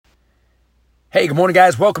Hey, good morning,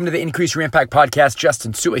 guys. Welcome to the Increase Your Impact Podcast.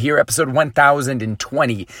 Justin Su'a here, episode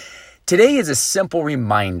 1020. Today is a simple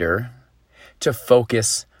reminder to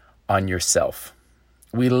focus on yourself.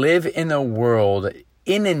 We live in a world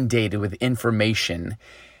inundated with information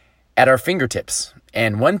at our fingertips.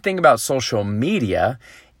 And one thing about social media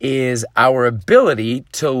is our ability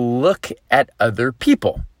to look at other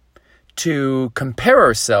people, to compare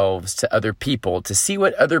ourselves to other people, to see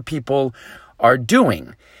what other people are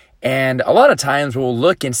doing. And a lot of times we'll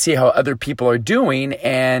look and see how other people are doing,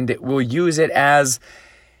 and we'll use it as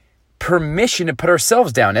permission to put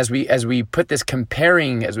ourselves down as we put this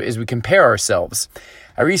comparing, as we compare ourselves.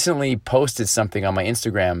 I recently posted something on my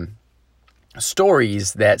Instagram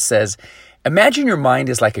stories that says, imagine your mind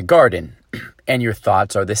is like a garden and your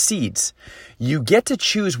thoughts are the seeds. You get to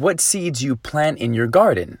choose what seeds you plant in your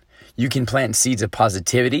garden. You can plant seeds of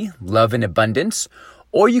positivity, love, and abundance,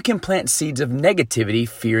 or you can plant seeds of negativity,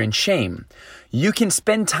 fear, and shame. You can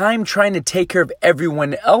spend time trying to take care of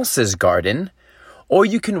everyone else's garden, or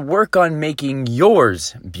you can work on making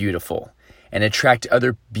yours beautiful and attract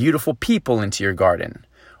other beautiful people into your garden.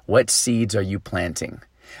 What seeds are you planting?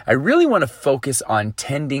 I really want to focus on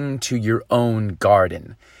tending to your own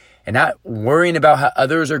garden and not worrying about how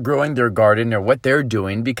others are growing their garden or what they're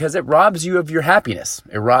doing, because it robs you of your happiness.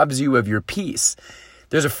 It robs you of your peace.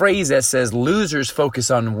 There's a phrase that says losers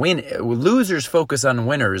focus on winners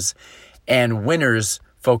and winners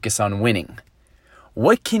focus on winning.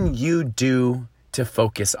 What can you do to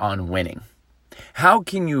focus on winning? How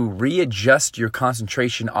can you readjust your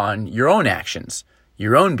concentration on your own actions,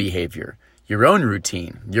 your own behavior, your own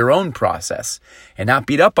routine, your own process, and not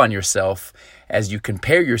beat up on yourself as you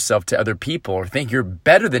compare yourself to other people or think you're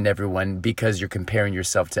better than everyone because you're comparing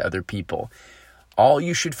yourself to other people? All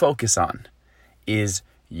you should focus on is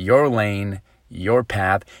your lane, your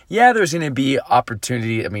path. Yeah, there's going to be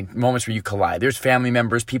moments where you collide. There's family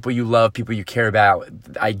members, people you love, people you care about.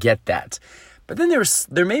 I get that. But then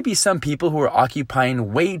there may be some people who are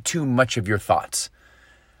occupying way too much of your thoughts,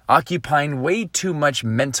 occupying way too much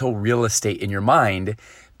mental real estate in your mind,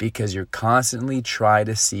 because you're constantly trying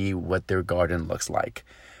to see what their garden looks like,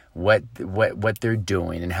 what they're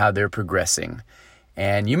doing and how they're progressing.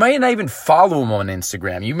 And you might not even follow them on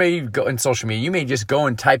Instagram. You may go in social media. You may just go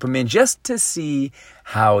and type them in just to see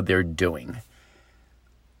how they're doing.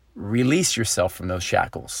 Release yourself from those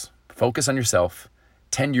shackles. Focus on yourself.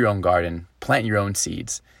 Tend your own garden. Plant your own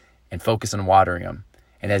seeds. And focus on watering them.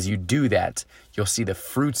 And as you do that, you'll see the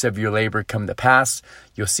fruits of your labor come to pass.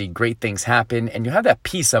 You'll see great things happen. And you'll have that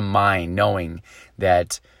peace of mind knowing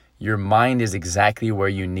that your mind is exactly where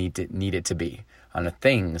you need it to be on the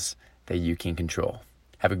things that you can control.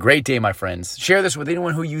 Have a great day, my friends. Share this with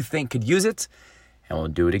anyone who you think could use it, and we'll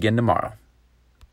do it again tomorrow.